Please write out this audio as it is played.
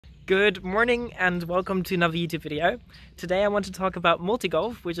Good morning and welcome to another YouTube video. Today I want to talk about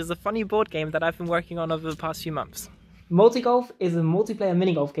multi-golf, which is a funny board game that I've been working on over the past few months. Multi-golf is a multiplayer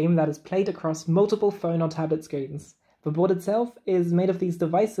mini-golf game that is played across multiple phone or tablet screens. The board itself is made of these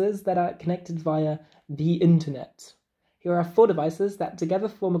devices that are connected via the internet. Here are 4 devices that together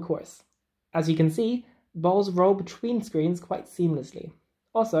form a course. As you can see, balls roll between screens quite seamlessly.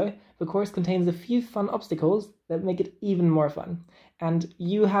 Also, the course contains a few fun obstacles that make it even more fun. And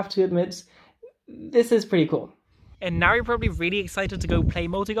you have to admit, this is pretty cool. And now you're probably really excited to go play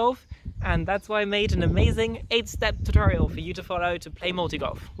multi-golf, and that's why I made an amazing 8-step tutorial for you to follow to play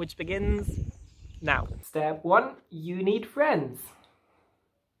multi-golf, which begins now. Step 1, you need friends.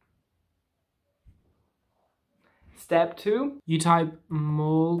 Step 2, you type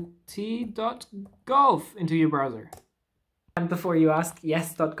multi.golf into your browser. And before you ask,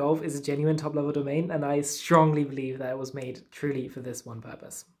 yes, .golf is a genuine top-level domain, and I strongly believe that it was made truly for this one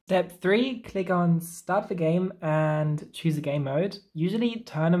purpose. Step 3, click on Start the Game and choose a game mode. Usually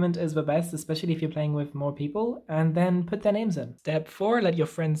tournament is the best, especially if you're playing with more people, and then put their names in. Step 4, let your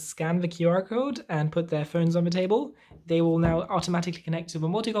friends scan the QR code and put their phones on the table. They will now automatically connect to the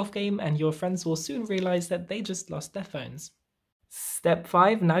multi-golf game, and your friends will soon realize that they just lost their phones. Step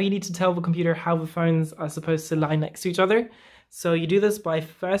 5, now you need to tell the computer how the phones are supposed to lie next to each other. So you do this by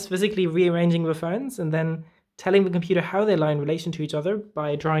first physically rearranging the phones and then telling the computer how they lie in relation to each other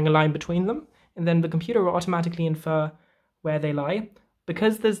by drawing a line between them. And then the computer will automatically infer where they lie.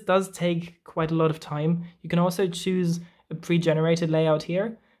 Because this does take quite a lot of time, you can also choose a pre-generated layout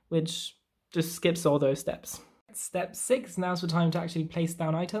here, which just skips all those steps. Step 6, now's the time to actually place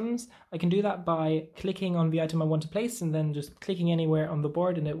down items. I can do that by clicking on the item I want to place and then just clicking anywhere on the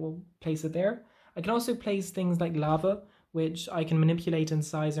board and it will place it there. I can also place things like lava, which I can manipulate in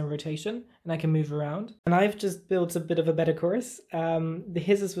size and rotation, and I can move around. And I've just built a bit of a better course.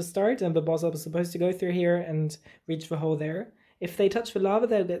 His is the start, and the balls are supposed to go through here and reach the hole there. If they touch the lava,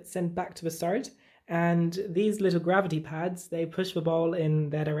 they'll get sent back to the start. And these little gravity pads, they push the ball in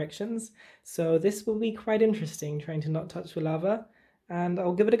their directions. So this will be quite interesting, trying to not touch the lava. And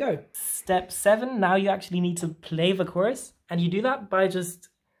I'll give it a go. Step 7, now you actually need to play the course. And you do that by just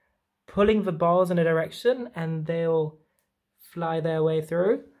pulling the balls in a direction, and they'll fly their way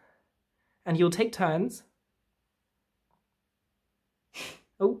through. And you'll take turns.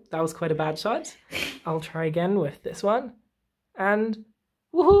 Oh, that was quite a bad shot. I'll try again with this one. And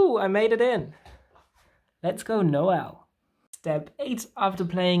woohoo, I made it in. Let's go, Noel. Step 8, after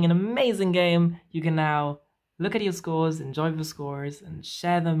playing an amazing game, you can now look at your scores, enjoy the scores, and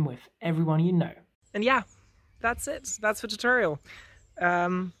share them with everyone you know. And yeah, that's it. That's the tutorial.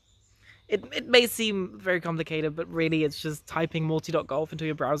 It may seem very complicated, but really it's just typing multi.golf into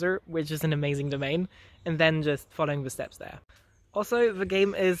your browser, which is an amazing domain, and then just following the steps there. Also, the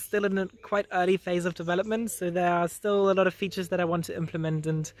game is still in a quite early phase of development, so there are still a lot of features that I want to implement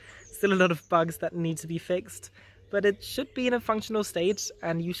and still a lot of bugs that need to be fixed. But it should be in a functional state,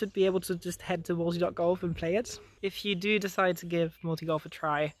 and you should be able to just head to multi.golf and play it. If you do decide to give multi-golf a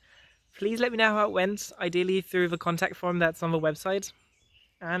try, please let me know how it went, ideally through the contact form that's on the website.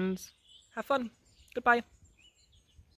 And have fun. Goodbye.